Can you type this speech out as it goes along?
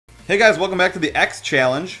Hey guys, welcome back to the X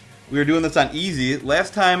Challenge. We are doing this on easy.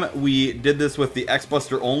 Last time we did this with the X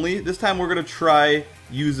Buster only. This time we're going to try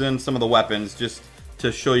using some of the weapons just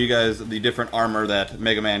to show you guys the different armor that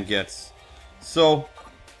Mega Man gets. So,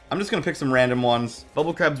 I'm just going to pick some random ones.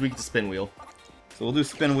 Bubble Crab's weak to Spin Wheel. So we'll do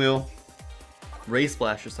Spin Wheel. Ray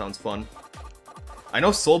Splasher sounds fun. I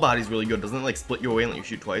know Soul Body's really good. Doesn't it like split you away and let you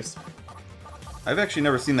shoot twice? I've actually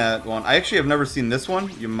never seen that one. I actually have never seen this one.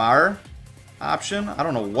 Yamar option. I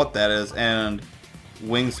don't know what that is. And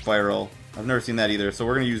Wing Spiral. I've never seen that either. So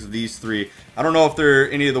we're going to use these three. I don't know if there are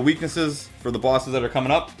any of the weaknesses for the bosses that are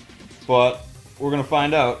coming up, but we're going to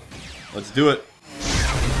find out. Let's do it.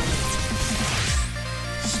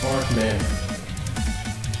 Spark Man.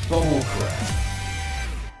 Bubble Crab.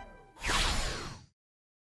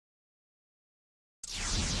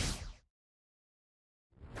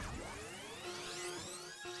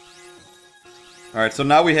 Alright, so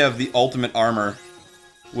now we have the ultimate armor,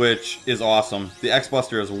 which is awesome. The X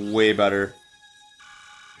Buster is way better.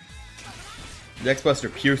 The X Buster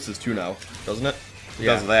pierces too now, doesn't it? It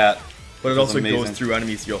does that. But it which is also amazing. goes through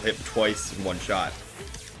enemies, so you'll hit twice in one shot.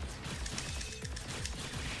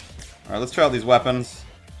 Alright, let's try out these weapons.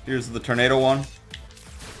 Here's the tornado one.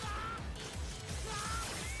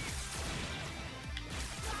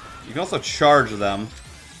 You can also charge them.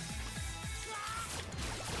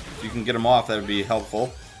 If you can get them off, that would be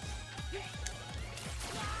helpful.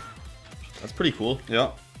 That's pretty cool.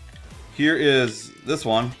 Yep. Here is this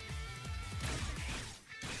one.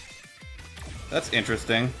 That's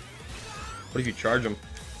interesting. What if you charge them?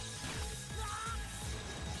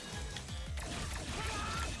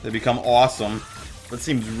 They become awesome. That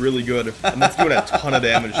seems really good. And that's doing a ton of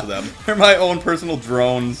damage to them. They're my own personal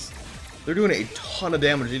drones. They're doing a ton of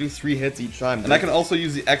damage. They do 3 hits each time. And I can also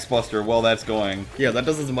use the X Buster while that's going. Yeah, that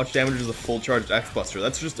does as much damage as a full charged X Buster.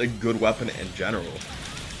 That's just a good weapon in general.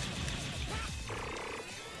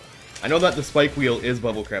 I know that the Spike Wheel is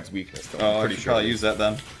Bubble Crab's weakness, though. Oh, I'm I pretty should sure. probably use that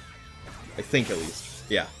then. I think at least.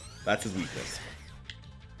 Yeah, that's his weakness.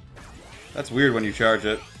 That's weird when you charge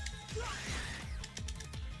it.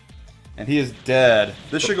 And he is dead.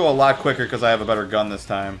 This should go a lot quicker because I have a better gun this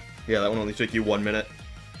time. Yeah, that one only took you 1 minute.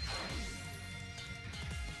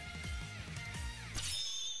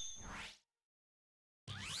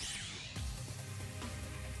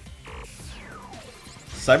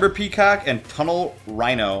 Cyber Peacock and Tunnel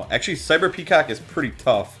Rhino. Actually, Cyber Peacock is pretty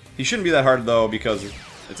tough. He shouldn't be that hard though because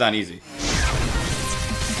it's on easy.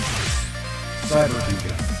 Cyber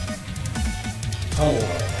Peacock. Tunnel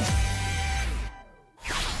Rhino.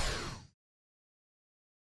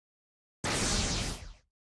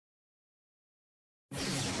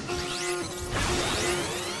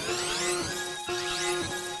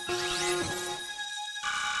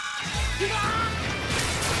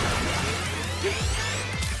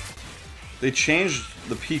 They changed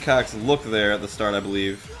the Peacock's look there at the start, I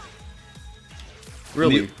believe.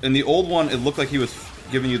 Really? In the old one, it looked like he was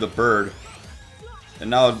giving you the bird. And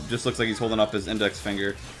now it just looks like he's holding up his index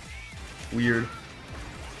finger. Weird.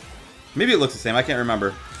 Maybe it looks the same, I can't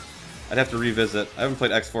remember. I'd have to revisit. I haven't played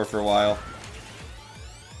X4 for a while.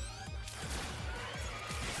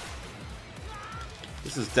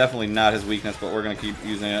 This is definitely not his weakness, but we're going to keep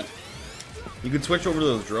using it. You could switch over to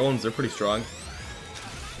those drones. They're pretty strong.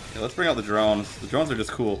 Yeah, let's bring out the drones. The drones are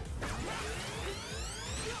just cool.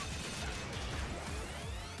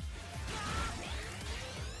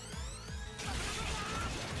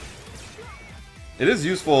 It is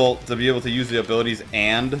useful to be able to use the abilities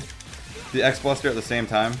and the X Buster at the same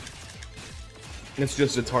time. It's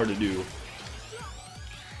just, it's hard to do.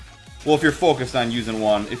 Well, if you're focused on using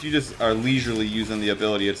one, if you just are leisurely using the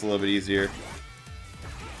ability, it's a little bit easier.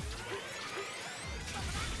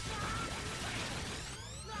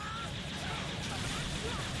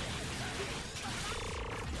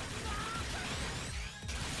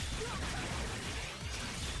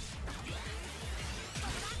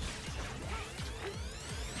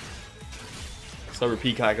 Cyber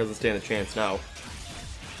Peacock doesn't stand a chance now.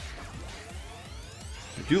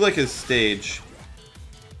 I do like his stage.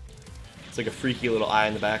 It's like a freaky little eye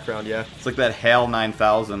in the background, yeah. It's like that HAL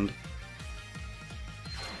 9000.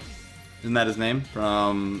 Isn't that his name?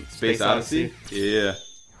 From Space Odyssey? Yeah.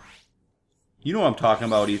 You know what I'm talking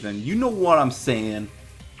about, Ethan. You know what I'm saying.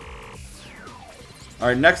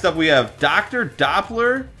 Alright, next up we have Dr.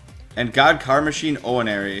 Doppler and God Car Machine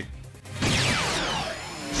Oenary.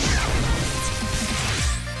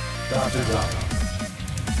 Dr.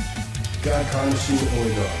 Doppler. God Car Machine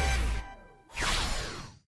Oenary.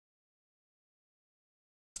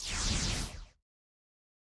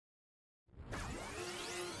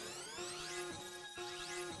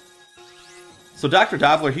 So Dr.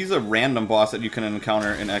 Doppler, he's a random boss that you can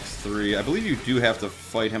encounter in X3. I believe you do have to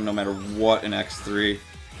fight him no matter what in X3.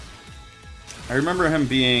 I remember him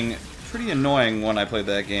being pretty annoying when I played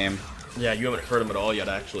that game. Yeah, you haven't hurt him at all yet,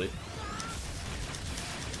 actually.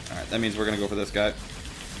 Alright, that means we're going to go for this guy.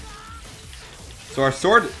 So our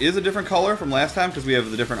sword is a different color from last time because we have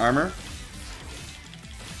the different armor.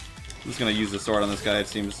 I'm just going to use the sword on this guy. It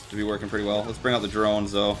seems to be working pretty well. Let's bring out the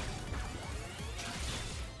drones, though.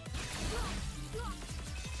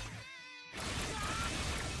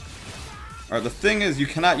 Alright, the thing is, you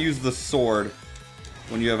cannot use the sword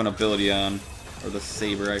when you have an ability on. Or the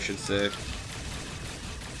saber, I should say.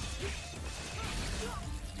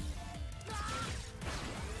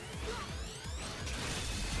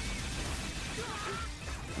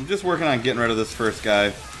 I'm just working on getting rid of this first guy.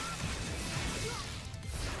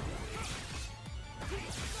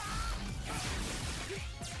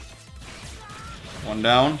 One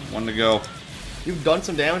down, one to go. You've done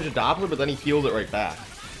some damage to Doppler, but then he healed it right back.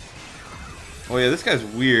 Oh yeah, this guy's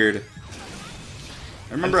weird.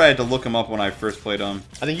 I remember I had to look him up when I first played him.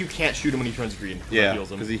 I think you can't shoot him when he turns green. Yeah,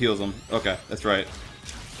 because he heals him. Okay, that's right.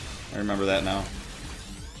 I remember that now.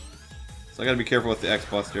 So I gotta be careful with the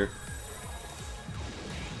X-Buster.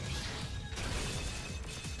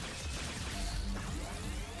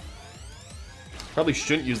 Probably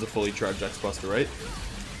shouldn't use the fully charged X-Buster, right?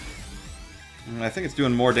 I think it's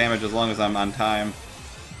doing more damage as long as I'm on time.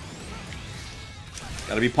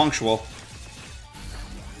 Gotta be punctual.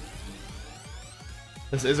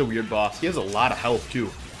 This is a weird boss. He has a lot of health, too.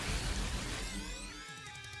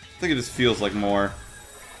 I think it just feels like more.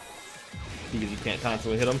 Because you can't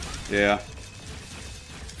constantly hit him. Yeah.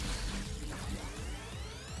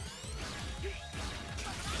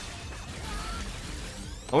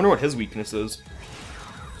 I wonder what his weakness is.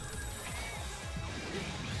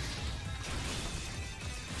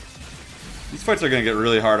 These fights are gonna get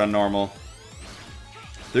really hard on normal.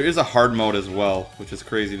 There is a hard mode as well, which is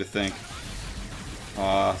crazy to think.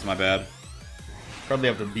 Aw, that's my bad. Probably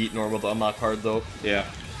have to beat normal to unlock hard, though. Yeah.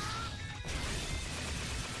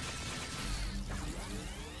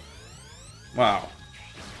 Wow.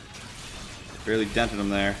 Barely dented him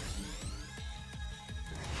there.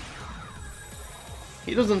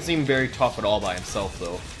 He doesn't seem very tough at all by himself,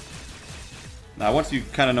 though. Now, once you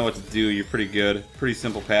kind of know what to do, you're pretty good. Pretty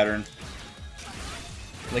simple pattern.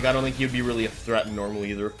 Like, I don't think he'd be really a threat in normal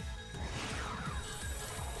either.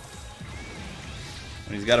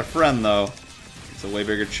 When he's got a friend, though, it's a way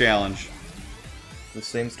bigger challenge. The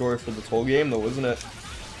same story for this whole game, though, isn't it?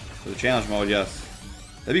 For the challenge mode, yes.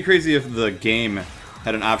 That'd be crazy if the game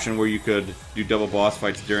had an option where you could do double boss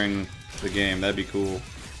fights during the game. That'd be cool. You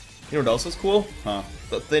know what else is cool? Huh.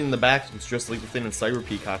 The thing in the back looks just like the thing in Cyber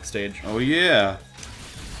Peacock stage. Oh, yeah.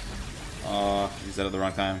 Used that at the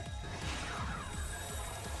wrong time.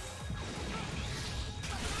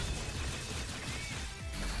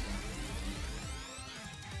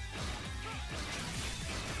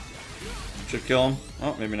 Should kill him.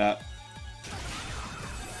 Oh, maybe not.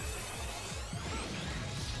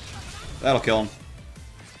 That'll kill him.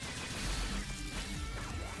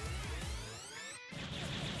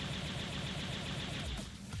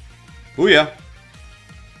 Booyah.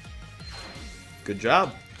 Good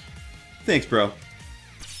job. Thanks, bro.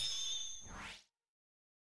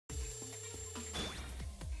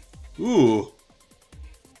 Ooh.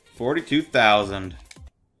 42,000.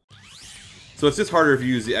 So it's just harder if you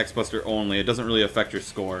use the X-Buster only. It doesn't really affect your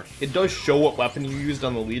score. It does show what weapon you used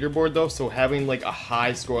on the leaderboard, though, so having, like, a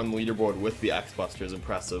high score on the leaderboard with the X-Buster is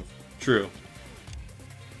impressive. True.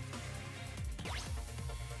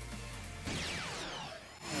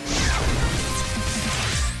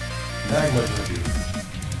 Magma Dragoon.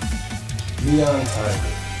 Neon Tiger.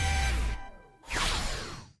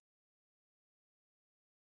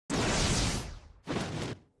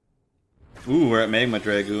 Ooh, we're at Magma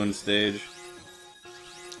Dragoon stage.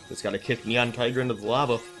 Just gotta kick Neon Tiger into the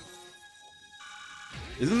lava.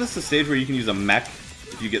 Isn't this the stage where you can use a mech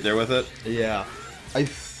if you get there with it? Yeah. I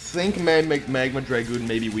think Magma Dragoon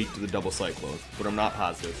may be weak to the double cyclone, but I'm not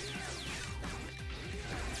positive.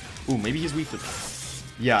 Ooh, maybe he's weak to that.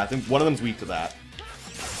 Yeah, I think one of them's weak to that.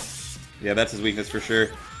 Yeah, that's his weakness for sure.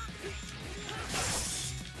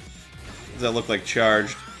 Does that look like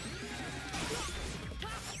charged?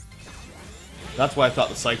 That's why I thought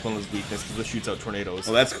the Cyclone was weakness, because it shoots out tornadoes.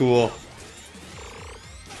 Oh, that's cool.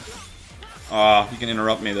 Aw, you can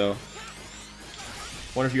interrupt me, though.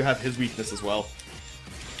 Wonder if you have his weakness as well.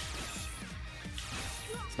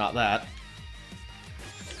 It's not that.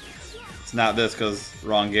 It's not this, because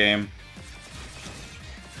wrong game.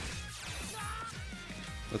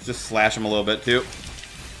 Let's just slash him a little bit, too.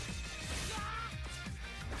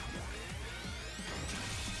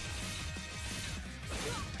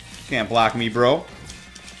 Can't block me, bro.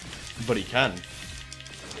 But he can.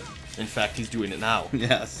 In fact, he's doing it now.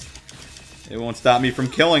 Yes. It won't stop me from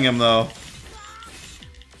killing him, though.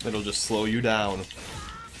 It'll just slow you down.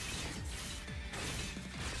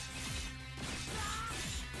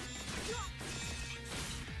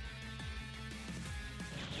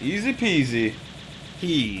 Easy peasy.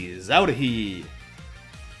 He's out of here.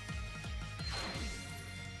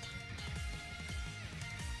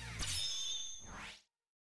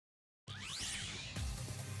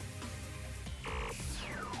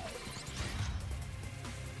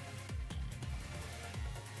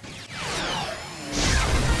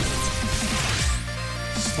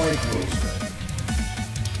 Spike Roaster.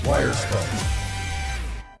 Wire Sponge.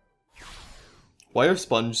 Wire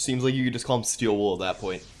Sponge seems like you could just call him Steel Wool at that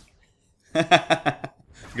point.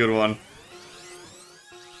 Good one.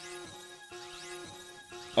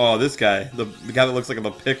 Oh, this guy. The guy that looks like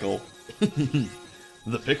a pickle. The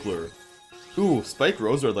Pickler. Ooh, Spike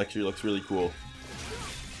Rosard actually looks really cool.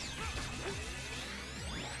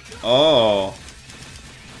 Oh.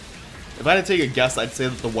 If I had to take a guess, I'd say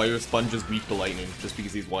that the Wire Sponge is weak to lightning, just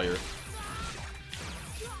because he's wire.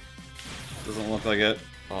 Doesn't look like it.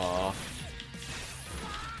 Aww.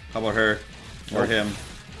 How about her? Or him?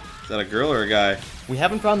 Is that a girl or a guy? We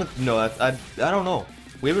haven't found the... No, I don't know.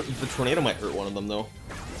 We haven't... The tornado might hurt one of them, though.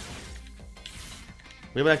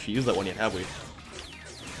 We haven't actually used that one yet, have we?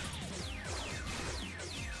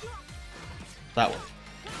 That one.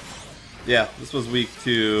 Yeah, this was weak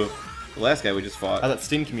to the last guy we just fought. I thought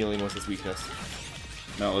Sting Chameleon was his weakness.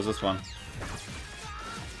 No, it was this one.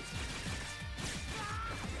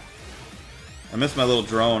 I missed my little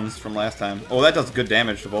drones from last time. Oh, that does good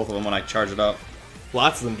damage to both of them when I charge it up.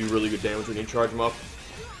 Lots of them do really good damage when you charge them up.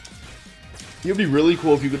 It would be really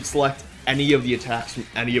cool if you could select any of the attacks from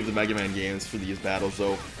any of the Mega Man games for these battles,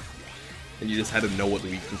 though. And you just had to know what the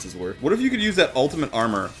weaknesses were. What if you could use that ultimate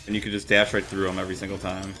armor and you could just dash right through them every single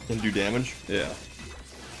time? And do damage? Yeah.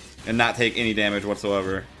 And not take any damage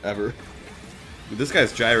whatsoever. Ever. Dude, this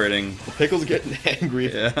guy's gyrating. The Pickle's getting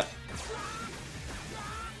angry. Yeah.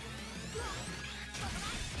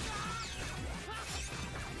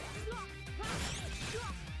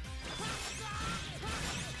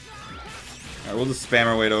 Alright, we'll just spam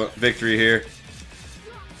our way to victory here.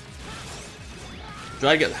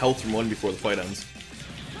 Try to get health from one before the fight ends.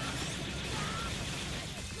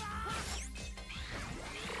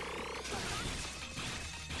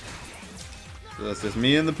 So that's just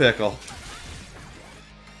me and the pickle.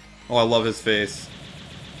 Oh, I love his face.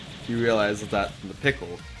 You realize that the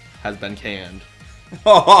Pickle has been canned.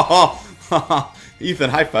 Ethan,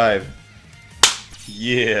 high five.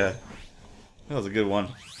 Yeah. That was a good one.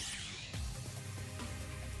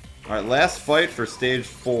 Alright, last fight for stage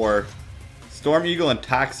 4. Storm Eagle and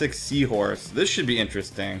Toxic Seahorse. This should be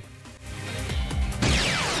interesting.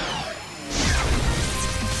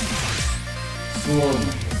 Storm.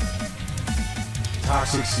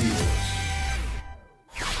 Toxic Seahorse.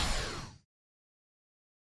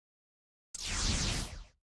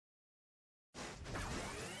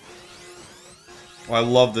 Oh, I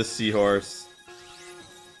love this seahorse.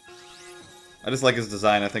 I just like his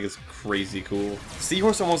design. I think it's crazy cool.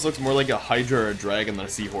 Seahorse almost looks more like a Hydra or a dragon than a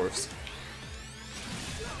seahorse.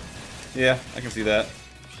 Yeah, I can see that.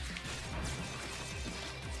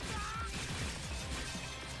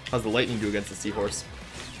 How's the lightning do against the seahorse?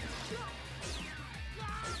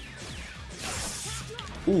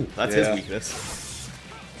 Ooh, that's his Yeah. weakness.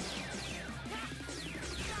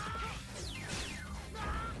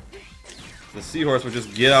 The seahorse would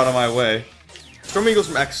just get out of my way. Storm Eagle's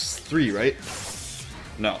from X3, right?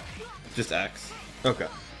 No, just X. Okay.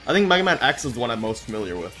 I think Mega Man X is the one I'm most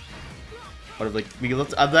familiar with. But like, because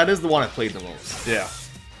that is the one I played the most. Yeah.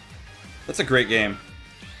 That's a great game.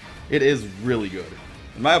 It is really good.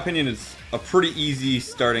 In my opinion, it's a pretty easy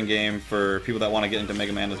starting game for people that want to get into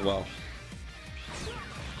Mega Man as well.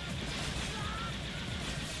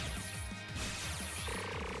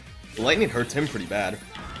 The lightning hurts him pretty bad.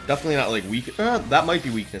 Definitely not like weak. That might be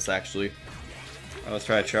weakness actually. Let's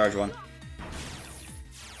try to charge one.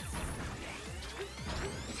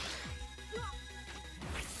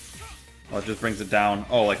 Oh, it just brings it down.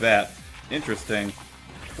 Oh, like that. Interesting.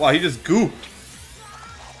 Wow, he just gooped.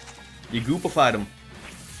 You goopified him.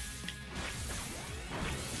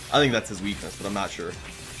 I think that's his weakness, but I'm not sure.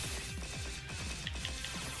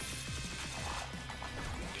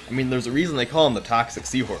 I mean, there's a reason they call him the Toxic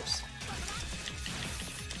Seahorse.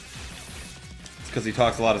 It's because he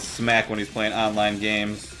talks a lot of smack when he's playing online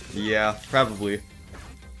games. Yeah, probably.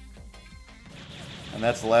 And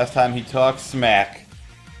that's the last time he talked smack.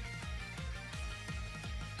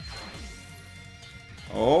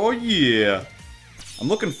 Oh yeah. I'm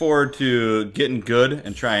looking forward to getting good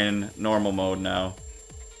and trying normal mode now.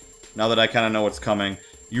 Now that I kind of know what's coming.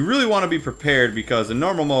 You really want to be prepared because in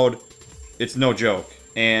normal mode, it's no joke.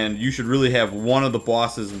 And you should really have one of the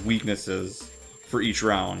boss's weaknesses for each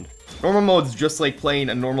round. Normal mode's just like playing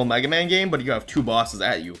a normal Mega Man game, but you have two bosses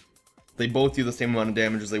at you. They both do the same amount of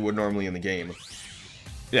damage as they would normally in the game.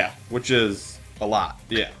 Yeah, which is A lot.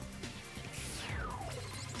 yeah.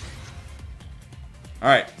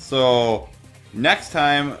 Alright, so next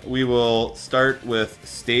time we will start with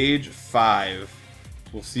stage 5.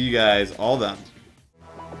 We'll see you guys all then.